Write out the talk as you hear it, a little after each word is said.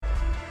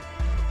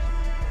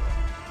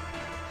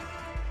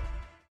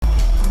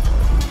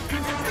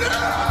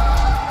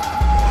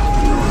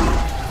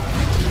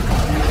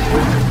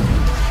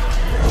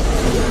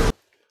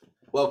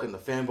welcome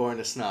to Fanboy and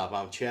the Snob.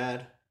 I'm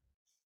Chad.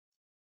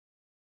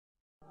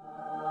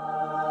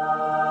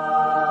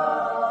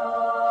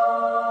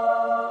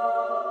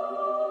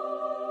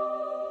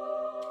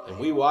 And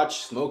we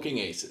watch Smoking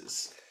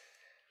Aces.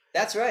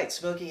 That's right,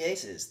 Smoking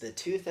Aces, the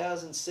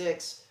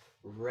 2006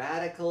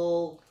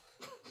 radical.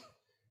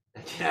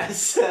 I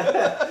guess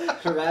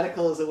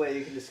radical is the way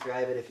you can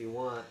describe it if you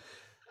want.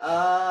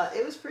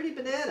 It was pretty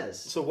bananas.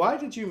 So why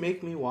did you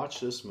make me watch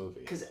this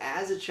movie? Because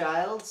as a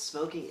child,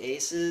 Smoking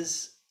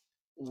Aces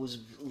was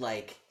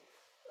like,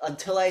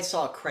 until I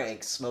saw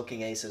Crank,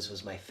 Smoking Aces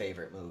was my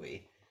favorite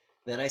movie.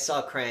 Then I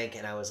saw Crank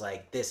and I was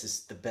like, this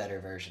is the better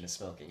version of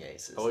Smoking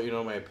Aces. I'll let you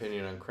know my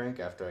opinion on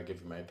Crank after I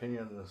give you my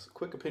opinion. This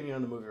quick opinion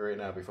on the movie right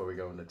now before we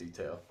go into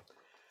detail.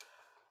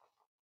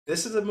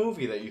 This is a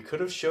movie that you could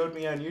have showed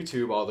me on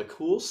YouTube all the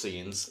cool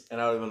scenes, and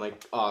I would have been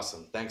like,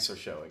 awesome, thanks for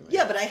showing me.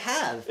 Yeah, but I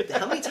have.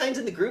 How many times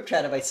in the group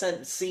chat have I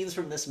sent scenes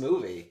from this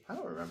movie? I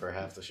don't remember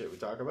half the shit we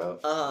talk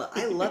about.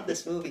 I love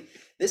this movie.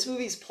 This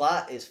movie's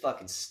plot is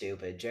fucking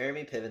stupid.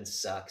 Jeremy Piven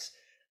sucks.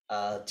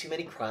 Too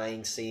many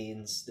crying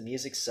scenes. The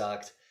music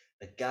sucked.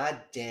 But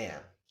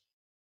goddamn,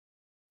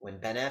 when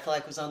Ben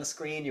Affleck was on the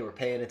screen, you were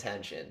paying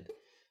attention.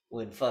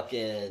 When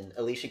fucking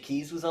Alicia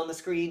Keys was on the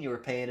screen, you were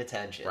paying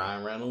attention.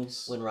 Ryan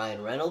Reynolds. When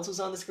Ryan Reynolds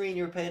was on the screen,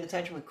 you were paying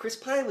attention. When Chris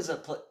Pine was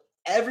up,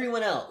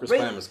 everyone else. Chris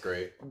Pine was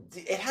great.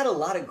 It had a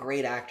lot of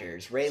great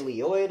actors. Ray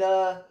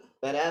Liotta,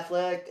 Ben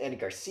Affleck, Andy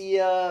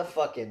Garcia,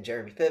 fucking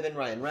Jeremy Piven,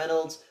 Ryan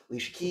Reynolds,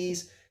 Alicia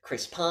Keys,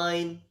 Chris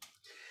Pine,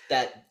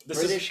 that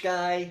British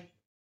guy.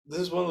 This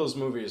is one of those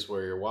movies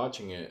where you're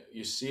watching it,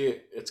 you see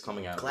it, it's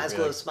coming out.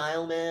 Glasgow like,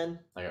 Smile Man.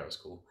 That was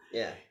cool.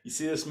 Yeah. You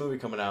see this movie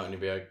coming out and you'd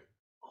be like,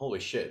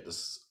 holy shit,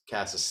 this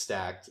cast is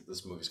stacked.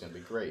 This movie's going to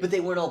be great. But they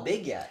weren't all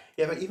big yet.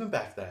 Yeah, but even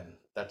back then,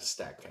 that's a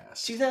stacked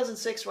cast.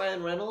 2006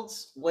 Ryan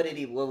Reynolds, what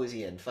was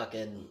he in?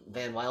 Fucking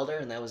Van Wilder,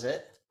 and that was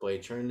it?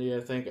 Blade Trinity, I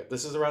think.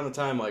 This is around the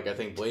time, like, I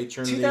think Blade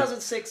Trinity.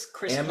 2006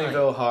 Chris Pine.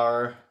 Amityville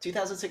Horror.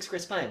 2006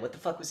 Chris Pine. What the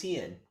fuck was he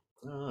in?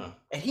 I don't know.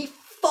 And he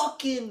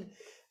fucking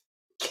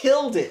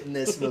killed it in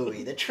this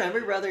movie. The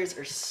Tremor brothers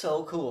are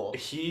so cool.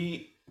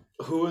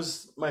 Who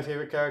was my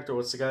favorite character?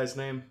 What's the guy's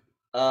name?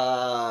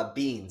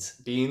 Beans.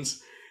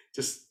 Beans.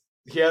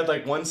 He had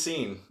like one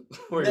scene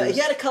where he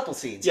had a couple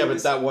scenes. Yeah,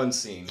 but that one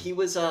scene. He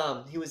was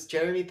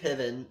Jeremy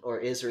Piven, or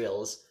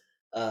Israel's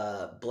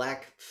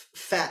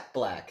fat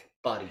black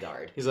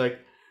bodyguard. He's like,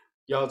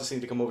 y'all just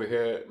need to come over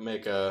here,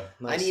 make a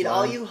nice I need line.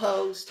 all you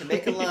hoes to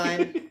make a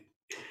line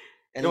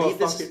and leave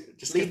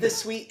this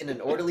suite in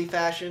an orderly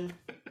fashion.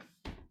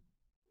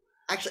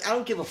 Actually, I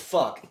don't give a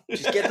fuck.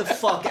 Just get the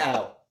fuck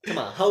out. Come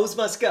on, hoes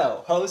must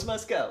go. Hoes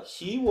must go.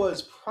 He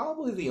was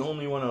probably the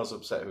only one I was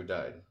upset who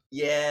died.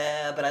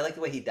 Yeah, but I like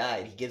the way he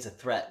died. He gives a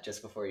threat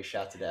just before he's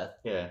shot to death.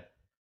 Yeah.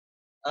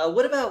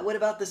 What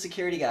about the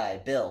security guy,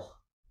 Bill,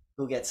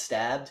 who gets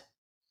stabbed?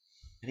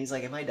 And he's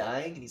like, "Am I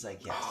dying?" And he's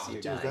like, "Yes,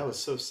 you're dying." That was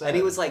so sad. And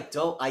he was like,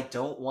 I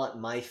don't want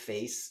my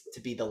face to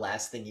be the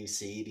last thing you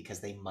see because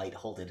they might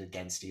hold it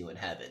against you in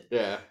heaven."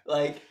 Yeah.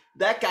 Like,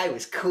 that guy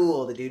was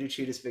cool, the dude who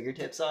chewed his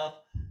fingertips off.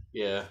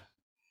 Yeah.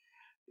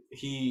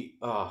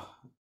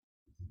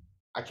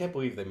 I can't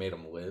believe they made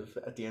him live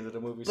at the end of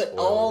the movie. But Spoilers.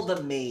 all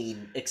the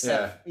main,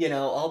 except,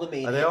 all the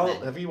main. Are they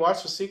all? Have you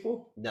watched the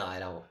sequel? No, I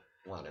don't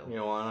want to. You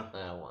don't want to?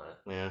 I don't want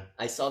to. Yeah.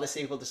 I saw the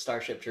sequel to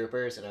Starship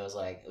Troopers, and I was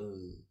like,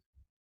 ooh,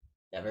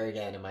 never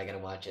again am I going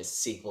to watch a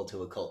sequel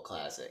to a cult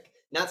classic.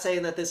 Not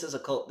saying that this is a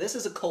cult. This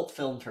is a cult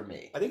film for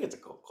me. I think it's a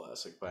cult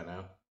classic by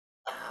now.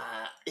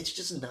 It's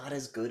just not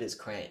as good as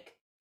Crank.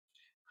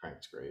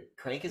 Crank's great.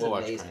 Crank is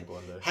amazing. Watch Crank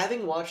one day.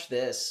 Having watched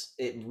this,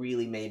 it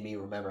really made me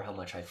remember how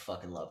much I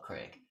fucking love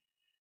Crank.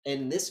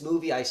 In this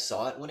movie, I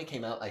saw it when it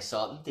came out. I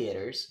saw it in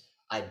theaters.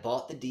 I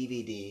bought the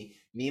DVD.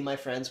 Me and my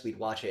friends, we'd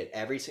watch it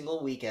every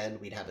single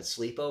weekend. We'd have a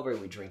sleepover.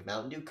 We'd drink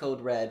Mountain Dew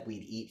Code Red.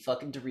 We'd eat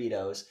fucking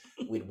Doritos.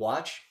 We'd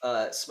watch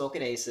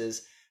Smokin'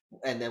 Aces.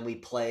 And then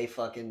we'd play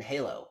fucking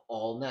Halo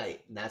all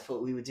night. And that's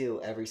what we would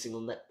do every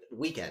single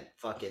weekend.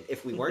 Fucking,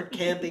 if we weren't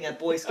camping at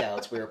Boy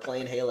Scouts, we were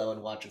playing Halo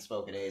and watching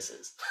Smokin'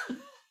 Aces.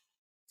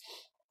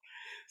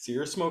 So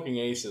your Smoking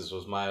Aces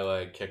was my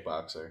like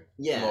kickboxer.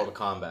 Yeah. Mortal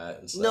Kombat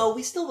and stuff. No,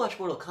 we still watch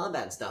Mortal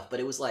Kombat and stuff, but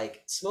it was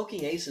like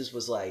Smoking Aces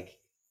was like,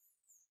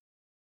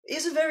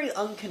 it's a very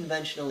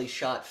unconventionally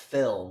shot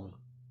film.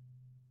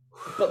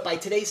 But by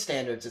today's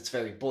standards, it's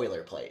very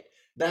boilerplate.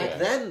 Back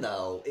then,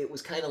 though, it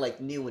was kind of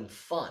like new and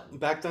fun.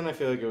 Back then, I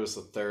feel like it was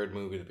the third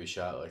movie to be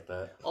shot like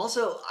that.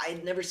 Also,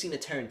 I'd never seen a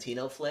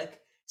Tarantino flick,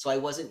 so I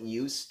wasn't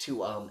used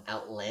to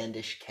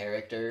outlandish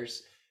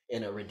characters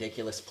in a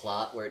ridiculous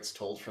plot where it's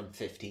told from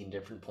 15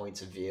 different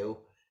points of view.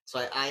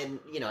 So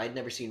I'd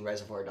never seen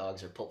Reservoir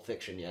Dogs or Pulp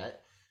Fiction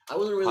yet. I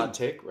wasn't really... Hot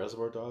take,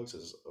 Reservoir Dogs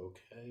is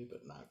okay,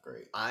 but not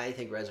great. I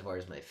think Reservoir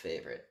is my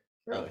favorite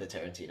of the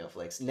Tarantino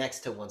flicks, next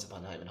to Once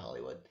Upon a Time in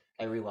Hollywood.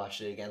 I rewatched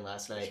it again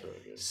last night.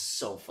 Really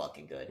so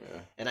fucking good.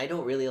 Yeah. And I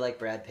don't really like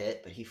Brad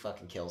Pitt, but he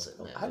fucking kills it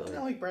in that movie. I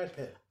don't like Brad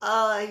Pitt.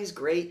 He's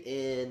great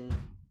in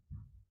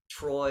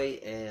Troy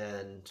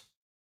and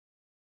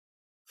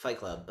Fight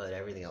Club, but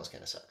everything else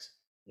kind of sucks.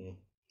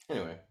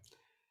 Anyway,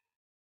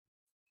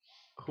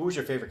 Who was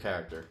your favorite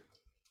character?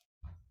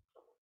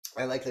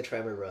 I like the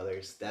Tremor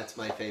Brothers. That's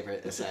my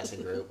favorite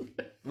assassin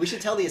group. We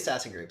should tell the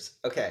assassin groups.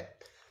 Okay.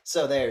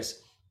 So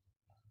there's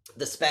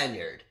the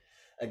Spaniard,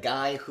 a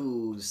guy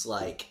who's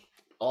like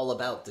all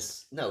about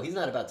this. No, he's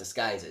not about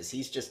disguises.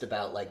 He's just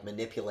about like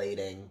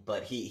manipulating.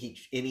 But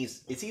he's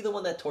is he the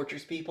one that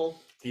tortures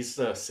people? He's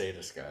the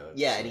sadist guy.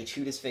 Yeah, and he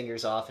chewed his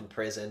fingers off in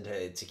prison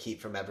to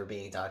keep from ever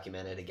being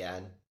documented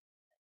again.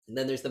 And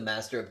then there's the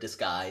Master of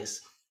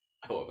Disguise.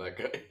 I love that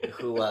guy.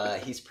 Who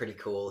he's pretty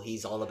cool.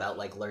 He's all about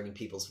like learning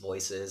people's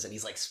voices, and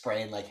he's like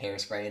spraying like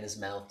hairspray in his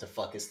mouth to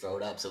fuck his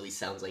throat up so he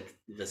sounds like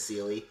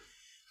Vasily.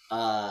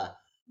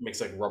 Makes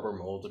like rubber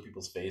mold to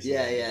people's faces.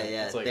 Yeah.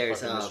 It's like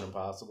There's fucking Mission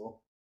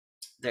Impossible.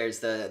 There's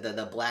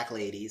the black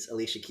ladies,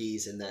 Alicia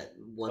Keys, and that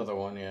one Other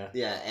one, yeah.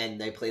 Yeah, and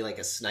they play like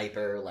a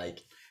sniper, like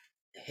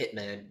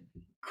hitman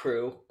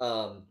crew.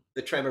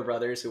 The Tremor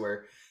Brothers, who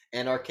are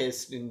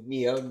anarchist and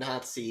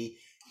neo-Nazi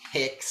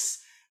hicks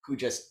who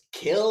just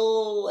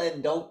kill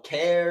and don't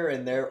care,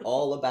 and they're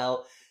all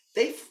about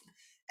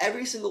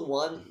every single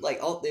one, like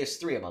there's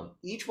 3 of them.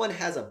 Each one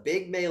has a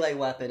big melee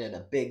weapon and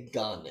a big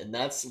gun, and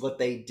that's what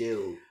they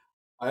do.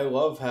 I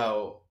love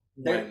how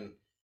their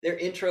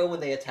intro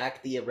when they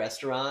attack the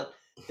restaurant,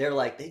 they're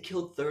like, they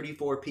killed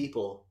 34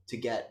 people to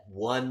get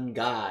one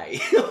guy.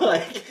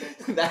 Like,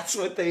 that's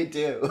what they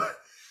do.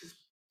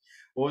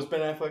 What was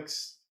Ben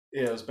Affleck's?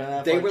 Yeah, it was Ben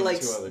Affleck. They were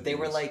like, 2 other they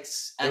were dudes. like,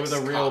 They were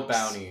the real ex-cops.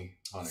 bounty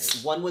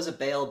hunters. One was a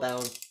bail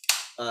bound,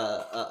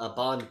 a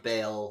bond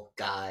bail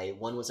guy.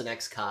 One was an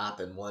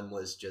ex-cop, and one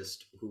was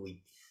just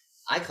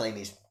I claim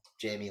he's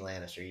Jamie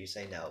Lannister. You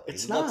say no.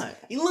 It's not.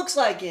 He looks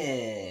like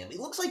him. He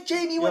looks like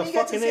Jamie when he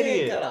gets his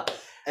idiot. hand cut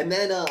off. And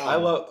then I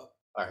love.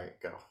 All right,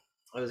 go.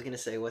 I was gonna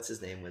say what's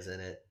his name was in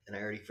it, and I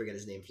already forget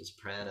his name from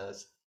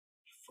Sopranos.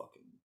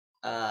 Fucking.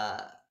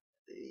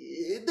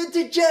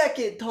 The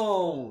jacket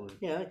tone.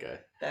 Yeah, that guy.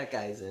 That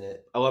guy's in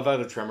it. I love how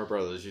the Tremor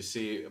Brothers. You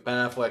see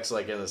Ben Affleck's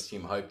like getting his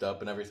team hyped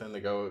up and everything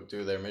to go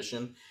do their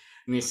mission,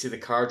 and you see the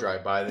car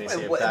drive by, and then you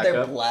see it back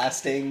They're up,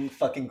 blasting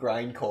fucking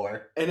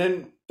grindcore, and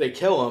then they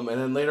kill him, and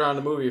then later on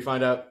in the movie you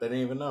find out they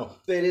didn't even know.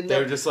 They didn't They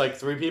know. were just like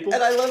 3 people.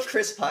 And I love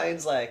Chris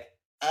Pine's like,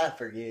 I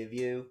forgive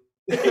you.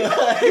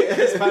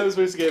 Chris Pine was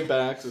supposed to get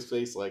back to his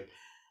face like,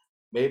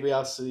 maybe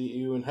I'll see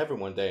you in heaven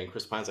one day. And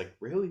Chris Pine's like,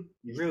 really?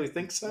 You really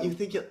think so? You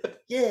think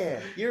yeah,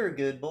 you're a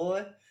good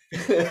boy.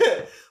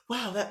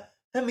 Wow,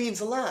 that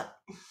means a lot.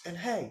 And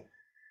hey,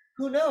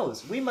 who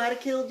knows? We might have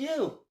killed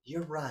you.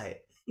 You're right.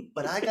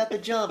 But I got the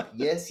jump.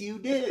 Yes, you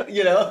did.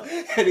 You know?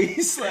 And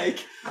he's like,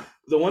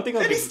 the one thing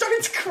and he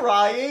starts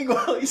crying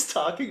while he's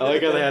talking. I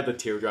like how they had the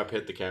teardrop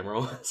hit the camera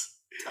once.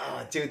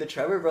 Oh, dude, the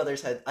Tremor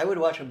Brothers I would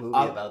watch a movie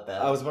about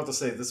that. I was about to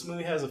say, this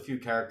movie has a few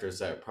characters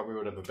that probably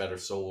would have a better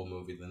solo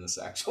movie than this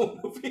actual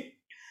movie.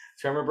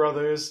 Tremor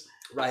Brothers.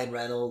 Ryan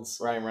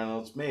Reynolds.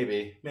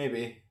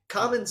 Maybe.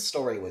 Common's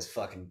story was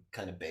fucking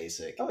kind of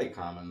basic. I like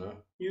Common, though.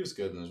 He was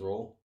good in his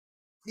role.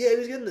 Yeah, he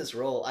was good in this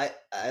role.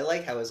 I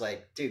like how it was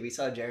like, dude, we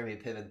saw Jeremy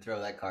Piven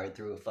throw that card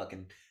through a fucking...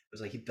 It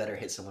was like, he better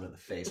hit someone in the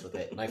face with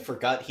it. And I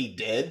forgot he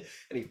did.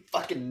 And he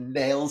fucking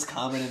nails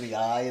Common in the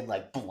eye and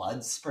like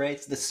blood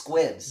sprays. The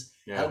squibs.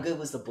 Yeah. How good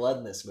was the blood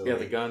in this movie? Yeah,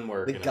 the gun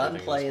work. The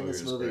gunplay in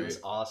this movie was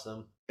was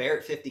awesome.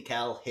 Barrett 50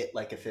 cal hit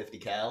like a 50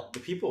 cal. the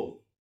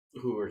people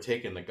who were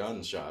taking the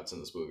gun shots in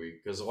this movie,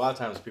 because a lot of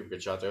times people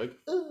get shot, they're like,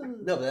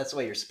 No, but that's the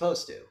way you're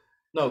supposed to.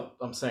 no,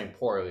 I'm saying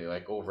poorly,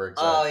 like over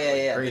Oh,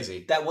 yeah.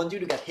 crazy. That one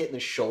dude who got hit in the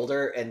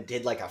shoulder and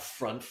did like a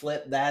front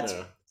flip, that's...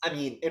 Yeah. I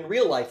mean, in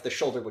real life, the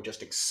shoulder would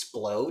just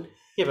explode.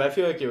 Yeah, but I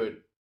feel like it would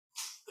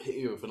hit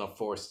you with enough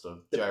force to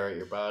gyrate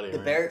your body. The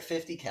right? Barrett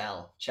 50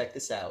 cal, check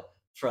this out.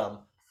 From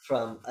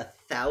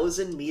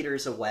 1,000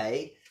 meters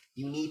away,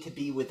 you need to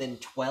be within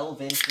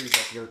 12 inches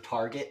of your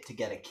target to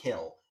get a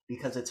kill,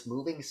 because it's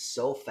moving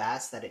so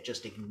fast that it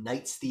just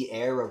ignites the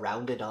air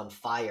around it on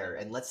fire.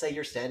 And let's say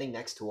you're standing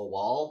next to a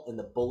wall and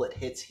the bullet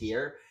hits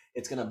here,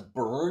 it's going to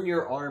burn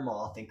your arm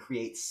off and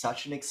create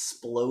such an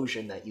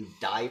explosion that you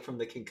die from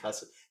the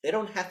concussive. They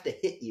don't have to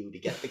hit you to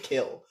get the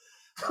kill.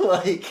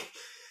 Like...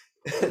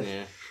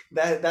 Yeah.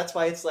 That's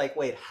why it's like,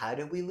 wait, how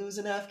did we lose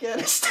in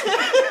Afghanistan?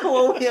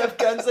 When we have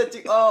guns that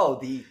do... Oh,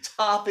 the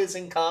top is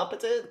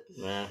incompetent?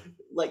 Yeah.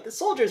 Like, the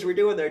soldiers were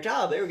doing their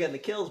job. They were getting the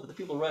kills, but the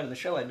people running the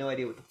show had no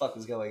idea what the fuck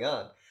was going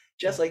on.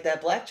 Just like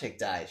that black chick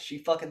dies.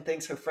 She fucking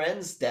thinks her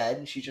friend's dead,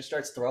 and she just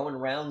starts throwing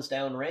rounds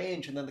down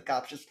range, and then the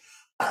cops just...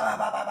 Bow,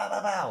 bow, bow, bow,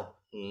 bow, bow.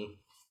 Mm.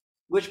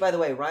 Which, by the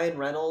way, Ryan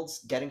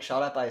Reynolds getting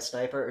shot at by a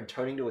sniper and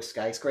turning to a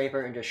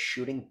skyscraper and just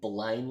shooting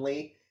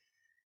blindly...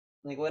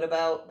 Like, what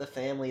about the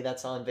family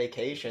that's on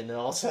vacation and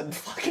all of a sudden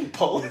fucking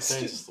bullets?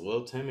 Just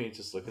little Timmy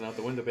just looking out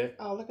the window, bit.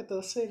 Oh, look at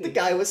the city. The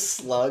guy with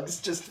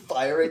slugs just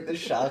firing the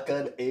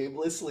shotgun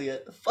aimlessly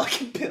at the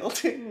fucking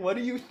building. What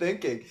are you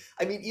thinking?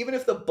 I mean, even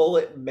if the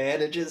bullet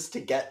manages to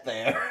get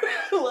there,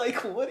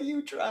 like, what are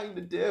you trying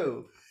to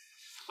do?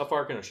 How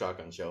far can a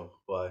shotgun show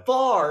fly?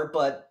 Far,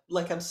 but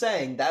like I'm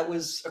saying, that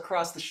was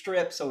across the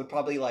strip, so it would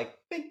probably like,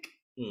 bink,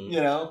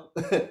 you know?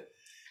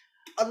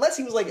 Unless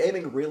he was like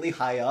aiming really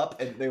high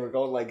up and they were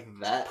going like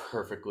that.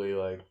 Perfectly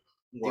like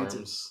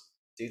worms.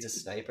 Dude's a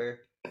sniper.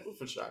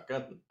 with a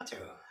shotgun. Dude,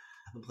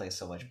 I've been playing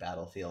so much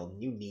Battlefield.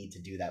 You need to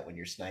do that when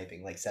you're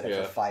sniping. Like set it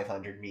Yeah. for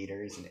 500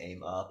 meters and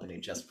aim up and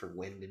adjust for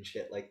wind and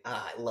shit. Like,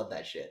 I love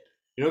that shit.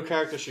 You know,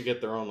 characters should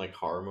get their own like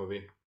horror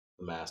movie.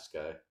 The Masked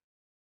Guy.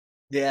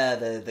 Yeah,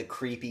 the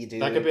creepy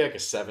dude. That could be like a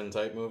Seven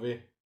type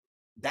movie.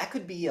 That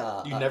could be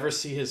You never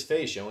see his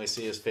face. You only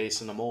see his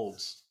face in the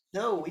molds.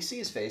 No, we see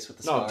his face with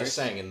the No, scars. I'm just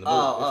saying in the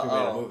movie. If we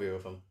made a oh. movie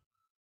with him,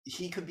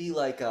 He could be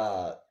like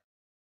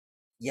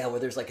yeah,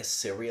 where there's like a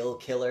serial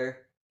killer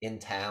in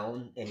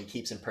town and he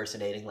keeps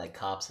impersonating like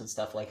cops and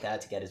stuff like that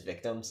to get his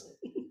victims.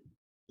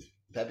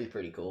 That'd be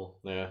pretty cool.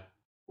 yeah,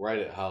 right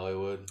at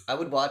Hollywood. I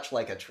would watch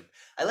like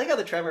I like how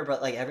the Tremor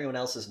but like everyone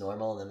else is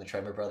normal and then the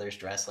Tremor brothers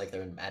dress like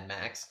they're in Mad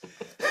Max.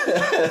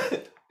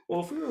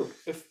 Well,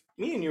 if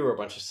me and you were a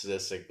bunch of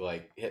sadistic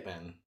like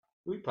hitmen,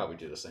 we'd probably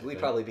do the same. We'd thing.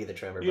 probably be the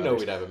Tremor You brothers. know,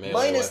 we'd have a melee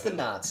minus weapon.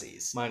 the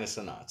Nazis. Minus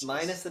the Nazis.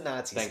 Minus the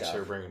Nazi Thanks stuff.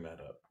 for bringing that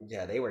up.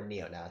 Yeah, they were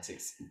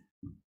neo-Nazis.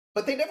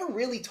 But they never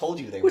really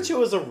told you they Which were. it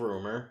was a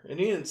rumor, and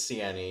he didn't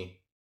see any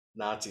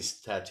Nazi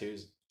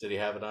tattoos. Did he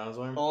have it on his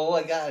arm? Oh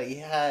my god, he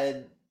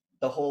had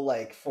the whole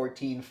like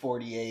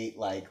 1448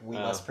 like we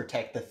must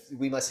protect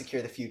we must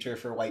secure the future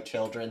for white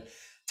children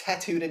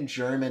tattooed in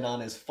German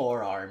on his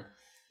forearm.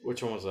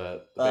 Which one was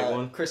that? The big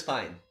one? Chris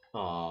Pine.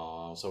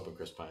 Oh, I was hoping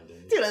Chris Pine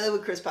did. Dude, I love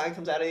when Chris Pine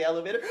comes out of the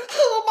elevator.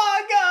 Oh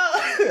my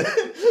god!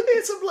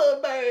 It's a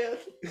bloodbath.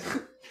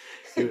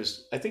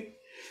 I think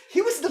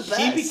he was the best.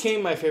 He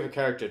became my favorite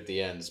character at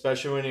the end,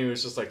 especially when he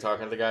was just like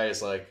talking to the guy.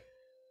 He's like,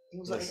 he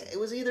was like, it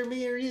was either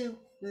me or you,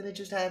 and it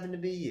just happened to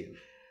be you.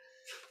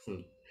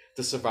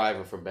 The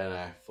survivor from Ben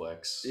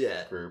Affleck's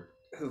group.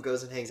 Who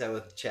goes and hangs out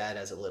with Chad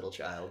as a little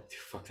child. Dude,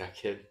 fuck that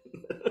kid.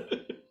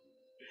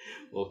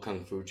 Little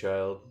kung fu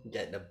child.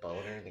 Getting a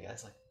boner, and the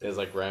guy's like... His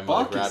like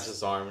grandmother grabs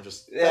his arm and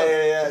just...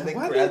 Yeah. And then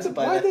why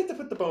did they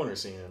put the boner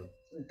scene in?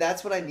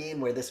 That's what I mean,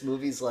 where this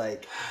movie's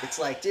like... It's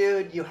like,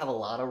 dude, you have a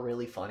lot of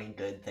really funny,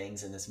 good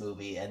things in this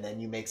movie, and then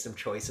you make some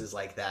choices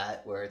like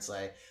that, where it's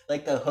like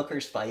the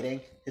hookers fighting,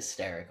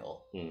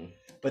 hysterical.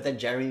 But then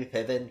Jeremy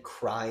Piven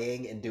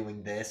crying and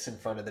doing this in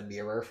front of the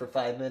mirror for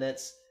 5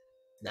 minutes,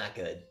 not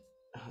good.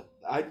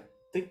 I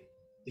think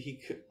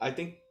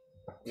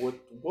what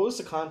was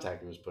the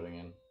contact he was putting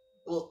in?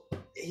 Well,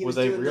 was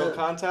they real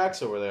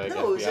contacts or were they like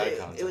FBI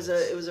contacts?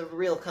 It was a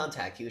real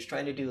contact. He was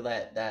trying to do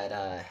that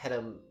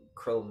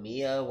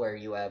heterochromia where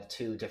you have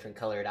two different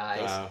colored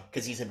eyes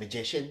because he's a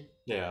magician.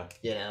 Yeah,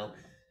 you know.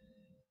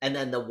 And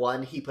then the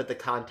one he put the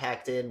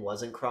contact in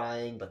wasn't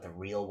crying, but the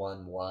real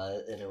one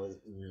was, and it was.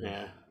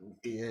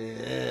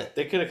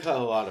 They could have cut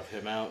a lot of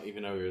him out,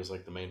 even though he was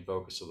like the main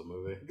focus of the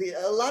movie.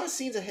 A lot of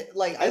scenes of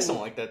like I just don't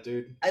like that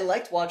dude. I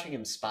liked watching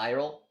him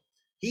spiral.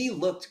 He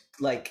looked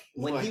like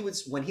when he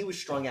was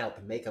strung out,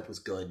 the makeup was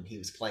good and he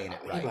was playing it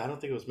right. I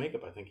don't think it was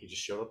makeup. I think he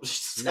just showed up.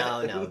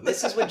 No.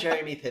 This is when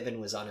Jeremy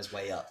Piven was on his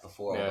way up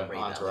before all the rape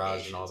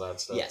Entourage and all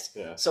that stuff. Yes.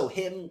 Yeah. So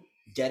him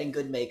getting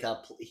good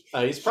makeup. He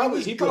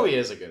probably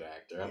is a good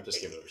actor. I'm just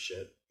giving him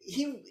shit.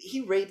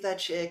 He raped that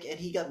chick and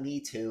he got Me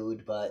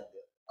Too'd, but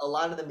a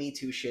lot of the Me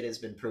Too shit has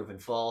been proven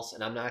false,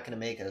 and I'm not going to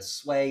make a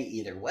sway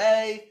either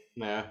way.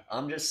 Yeah.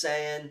 I'm just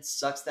saying,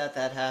 sucks that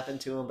happened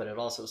to him, but it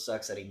also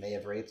sucks that he may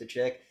have raped a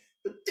chick.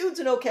 The dude's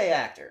an okay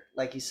actor,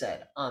 like you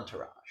said,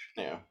 Entourage.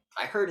 Yeah.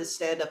 I heard his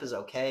stand-up is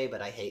okay, but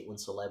I hate when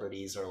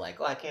celebrities are like,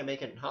 oh, I can't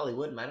make it in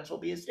Hollywood, might as well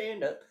be a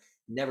stand-up.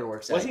 Never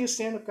works out. Was he a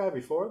stand-up guy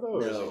before, though?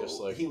 Or No, was he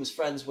just like... he was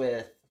friends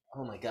with,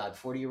 oh my god,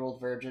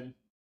 40-Year-Old Virgin,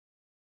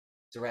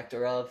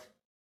 director of.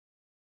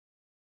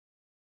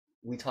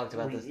 We talked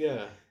about this.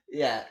 Yeah.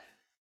 Yeah.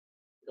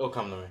 It'll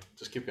come to me.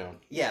 Just keep going.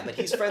 Yeah, but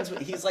he's friends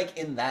with, he's like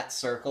in that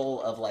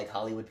circle of like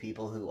Hollywood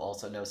people who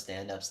also know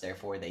stand-ups,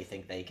 therefore they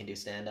think they can do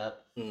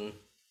stand-up. Mm-hmm.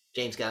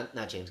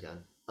 Not James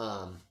Gunn.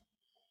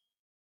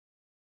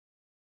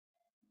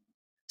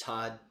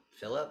 Todd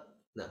Phillip?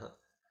 No.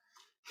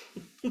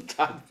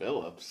 Todd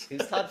Phillips.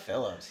 Who's Todd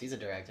Phillips? He's a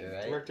director,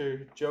 right?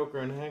 Director Joker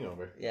and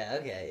Hangover. Yeah,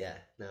 okay, yeah.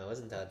 No, it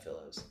wasn't Todd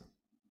Phillips.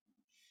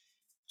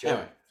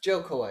 Anyway.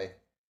 Joe Coy.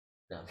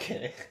 No, I'm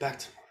kidding. Back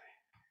to the movie.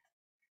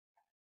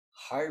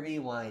 Harvey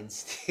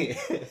Weinstein.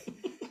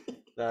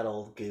 That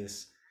old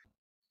goose.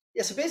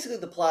 Yeah, so basically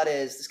the plot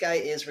is this guy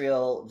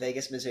Israel,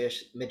 Vegas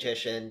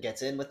magician,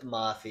 gets in with the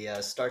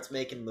mafia, starts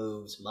making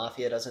moves.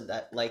 Mafia doesn't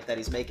like that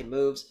he's making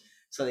moves,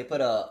 so they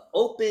put a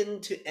open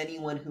to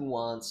anyone who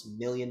wants $1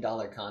 million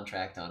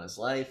contract on his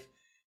life.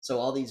 So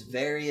all these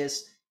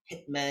various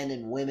hitmen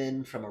and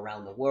women from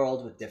around the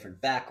world with different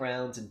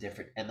backgrounds and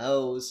different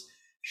MOs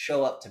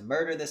show up to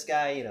murder this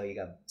guy. You know, you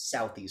got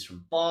Southies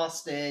from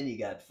Boston, you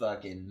got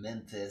fucking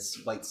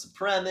Memphis white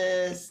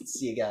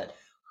supremacists, you got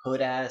hood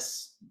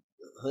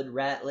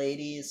rat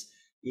ladies,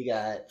 you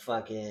got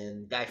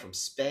fucking guy from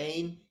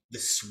Spain, the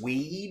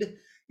Swede.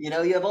 You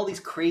know, you have all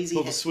these crazy.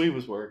 Well, the Swede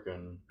was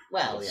working.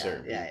 Well,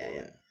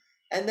 yeah.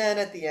 And then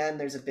at the end,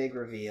 there's a big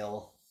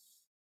reveal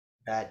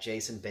that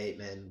Jason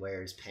Bateman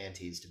wears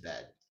panties to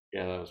bed.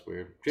 Yeah, that was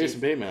weird. Jason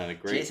Bateman had a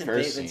great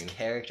first scene. Bateman's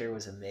character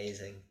was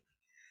amazing.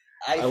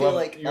 I feel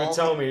like you were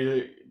telling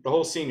me the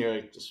whole scene. You're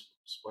like, just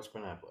watch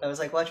Ben Affleck. I was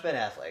like, watch Ben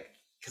Affleck.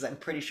 because I'm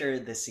pretty sure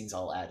this scene's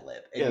all ad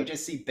lib, and Yeah. you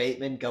just see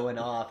Bateman going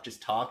off,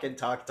 just talking.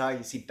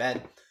 You see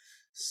Ben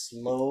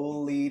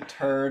slowly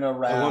turn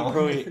around. At one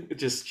point,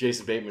 just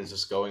Jason Bateman's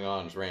just going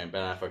on his rant.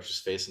 Ben Affleck's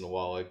just facing the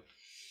wall, like,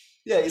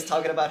 yeah, he's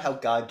talking about how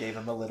God gave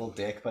him a little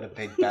dick but a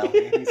big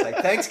belly, and he's like,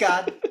 "Thanks,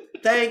 God,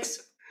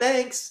 thanks."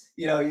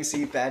 You know, you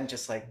see Ben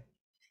just like,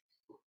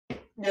 you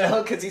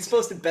know, because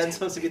Ben's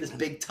supposed to be this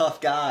big tough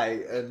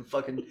guy, and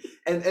fucking,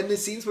 and the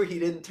scenes where he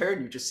didn't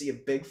turn, you just see a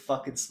big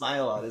fucking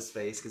smile on his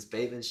face because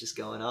Bateman's just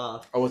going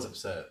off. I was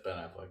upset Ben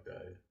Affleck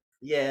died.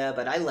 Yeah,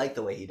 but I like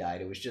the way he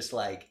died. It was just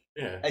like,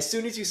 Yeah. as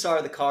soon as you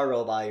saw the car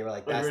roll by, you were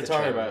like, Like "That's we were the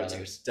talking Tremor about,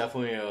 brothers." it's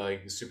definitely a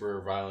like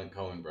super violent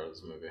Coen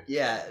Brothers movie.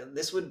 Yeah,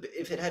 this would,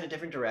 if it had a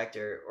different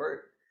director,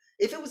 or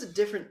if it was a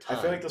different time.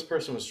 I feel like this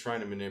person was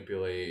trying to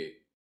manipulate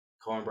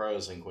Coen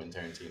Brothers and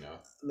Quentin Tarantino.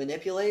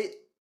 Manipulate?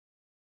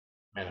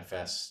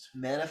 Manifest.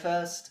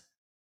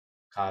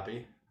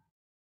 Copy.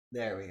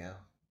 There we go.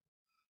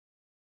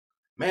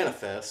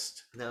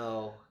 Manifest.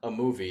 No. A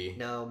movie.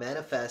 No,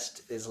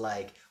 manifest is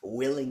like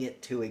willing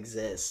it to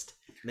exist.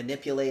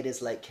 Manipulate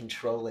is like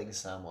controlling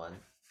someone.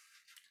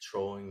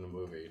 Controlling the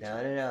movie.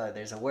 No.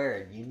 There's a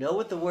word. You know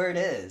what the word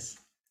is.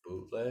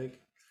 Bootleg?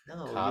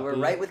 No, Copy? you were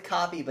right with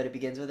copy, but it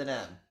begins with an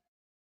M.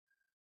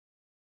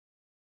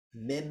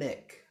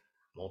 Mimic.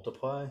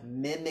 Multiply?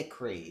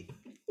 Mimicry.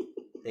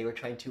 They were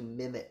trying to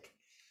mimic.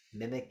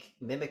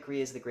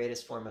 Mimicry is the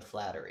greatest form of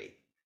flattery.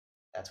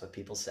 That's what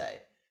people say.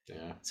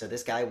 Yeah. So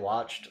this guy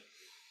watched,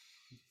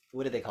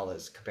 what do they call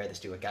this? Compare this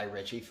to a Guy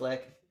Ritchie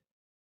flick?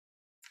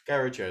 Guy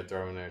Ritchie I'd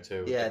throw in there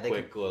too. Yeah,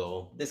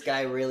 little. This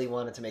guy really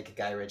wanted to make a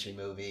Guy Ritchie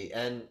movie,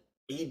 and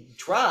he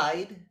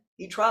tried.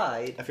 I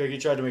feel like he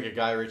tried to make a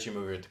Guy Ritchie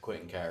movie with the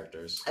Quentin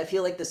characters. I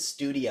feel like the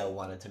studio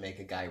wanted to make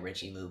a Guy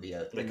Ritchie movie.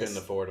 They couldn't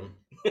afford him.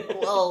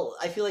 Well,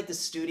 I feel like the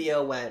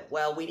studio went,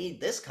 well, we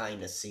need this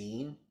kind of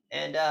scene,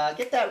 and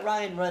get that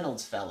Ryan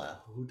Reynolds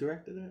fella. Who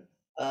directed it?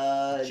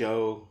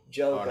 Joe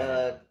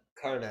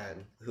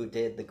Carnan, who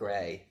did The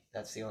Gray.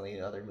 That's the only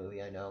other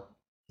movie I know.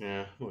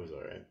 Yeah, it was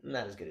alright.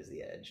 Not as good as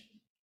The Edge.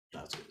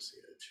 Not as good as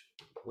The Edge.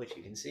 Which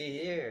you can see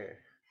here.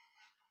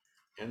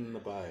 In the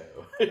bio.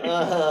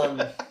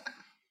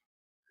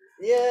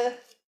 Yeah.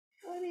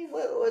 I mean,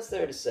 what's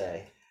there to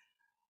say?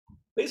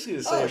 Basically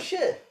the same. Oh,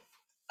 shit.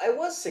 I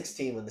was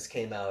 16 when this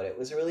came out. It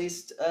was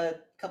released a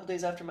couple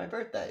days after my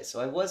birthday, so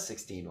I was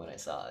 16 when I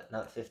saw it,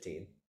 not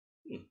 15.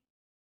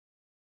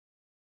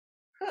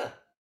 Huh.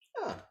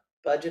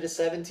 Budget of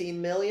 17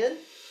 million,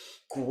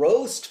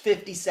 grossed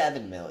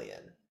 57 million.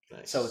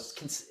 Nice. So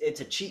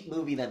it's a cheap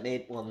movie that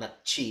made, well,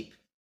 not cheap.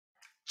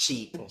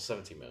 Well,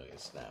 17 million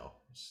is now.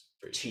 It's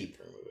pretty cheap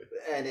for a movie.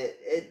 And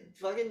it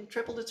fucking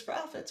tripled its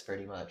profits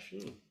pretty much.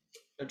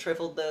 It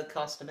tripled the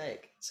cost to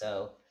make.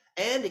 So,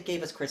 and it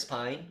gave us Chris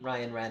Pine,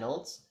 Ryan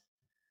Reynolds.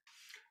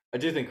 I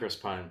do think Chris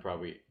Pine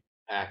probably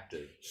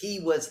acted. He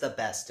was the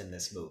best in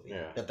this movie.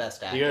 Yeah. The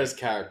best actor. He got his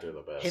character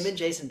the best. Him and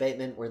Jason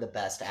Bateman were the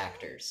best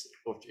actors.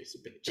 Oh,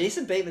 Jason Bateman.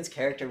 Jason Bateman's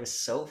character was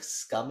so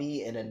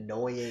scummy and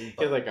annoying.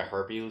 He had like a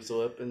herpes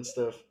lip and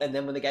stuff. And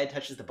then when the guy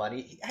touches the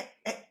bunny,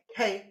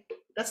 hey,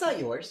 that's not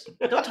yours.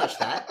 Don't touch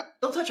that.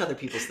 Don't touch other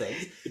people's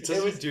things. It's such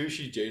a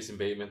douchey Jason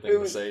Bateman thing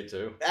to say,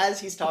 too.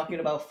 As he's talking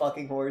about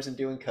fucking whores and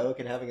doing coke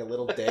and having a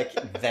little dick,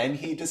 then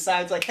he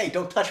decides, like, hey,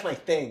 don't touch my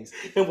things.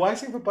 And why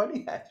is he have a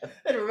bunny hat?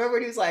 And remember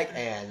when he was like,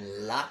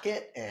 and lock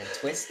it and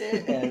twist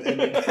it and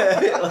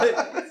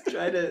like,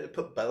 trying to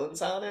put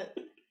bones on it?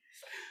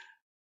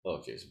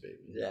 Oh, Jason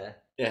Bateman. Yeah.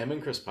 Yeah, him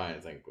and Chris Pine, I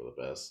think, were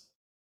the best.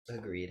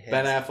 Agreed.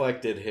 Ben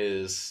Affleck did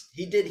his...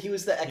 He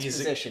was the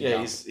exposition.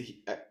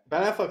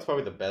 Ben Affleck's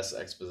probably the best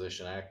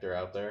exposition actor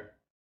out there.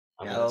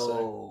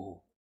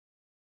 No,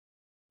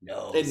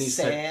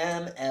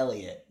 Sam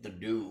Elliott, the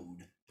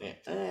dude.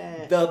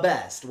 Yeah. The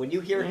best. When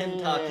you hear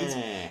him talk,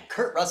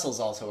 Kurt Russell's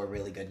also a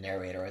really good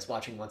narrator. I was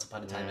watching Once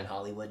Upon a Time in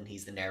Hollywood, and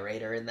he's the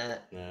narrator in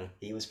that. Yeah.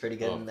 He was pretty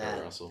good in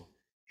that.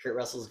 Kurt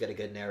Russell's got a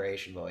good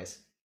narration voice.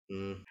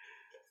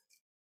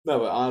 No,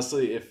 but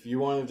honestly, if you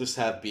want to just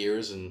have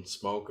beers and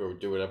smoke or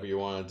do whatever you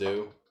want to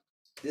do,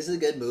 this is a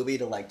good movie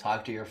to like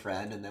talk to your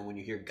friend, and then when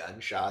you hear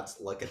gunshots,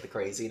 look at the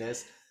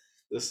craziness.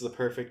 This is the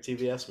perfect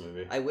TBS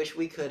movie. I wish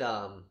we could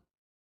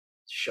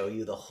show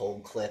you the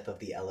whole clip of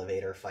the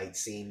elevator fight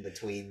scene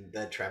between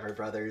the Tremor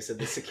brothers and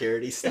the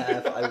security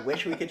staff. I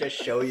wish we could just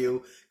show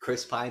you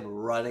Chris Pine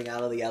running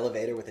out of the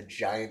elevator with a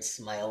giant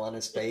smile on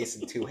his face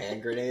and 2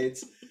 hand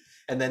grenades.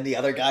 And then the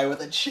other guy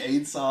with a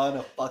chainsaw and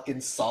a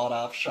fucking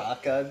sawed-off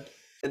shotgun.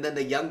 And then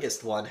the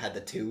youngest one had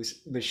the 2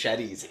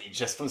 machetes and he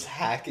just was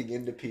hacking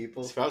into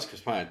people. If I was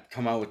Chris Pine, I'd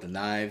come out with the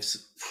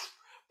knives,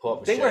 pull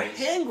up machetes. They were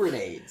hand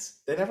grenades.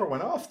 They never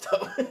went off,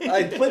 though.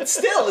 But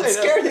still, it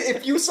scared me.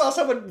 If you saw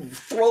someone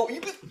throw...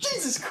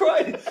 Jesus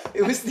Christ!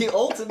 It was the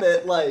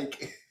ultimate,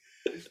 like...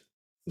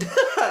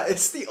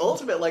 it's the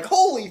ultimate, like,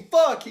 holy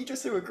fuck, he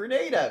just threw a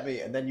grenade at me.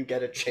 And then you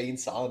get a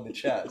chainsaw in the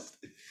chest.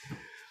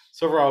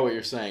 So overall, what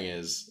you're saying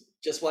is...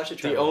 Just watch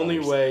it. The only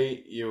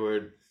way you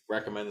would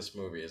recommend this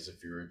movie is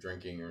if you were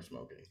drinking or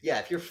smoking. Yeah,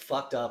 if you're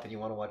fucked up and you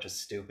want to watch a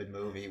stupid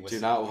movie, Do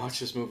not watch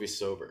this movie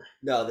sober.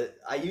 No,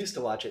 I used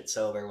to watch it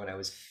sober when I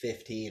was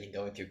 15 and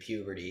going through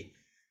puberty.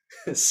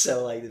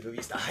 So like the movie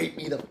used to hype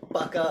me the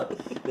fuck up.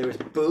 There was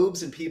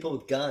boobs and people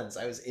with guns.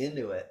 I was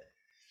into it.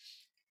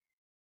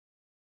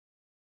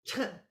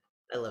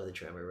 I love the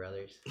Tremor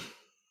Brothers.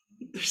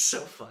 They're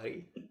so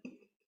funny.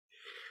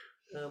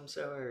 I'm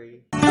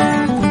sorry.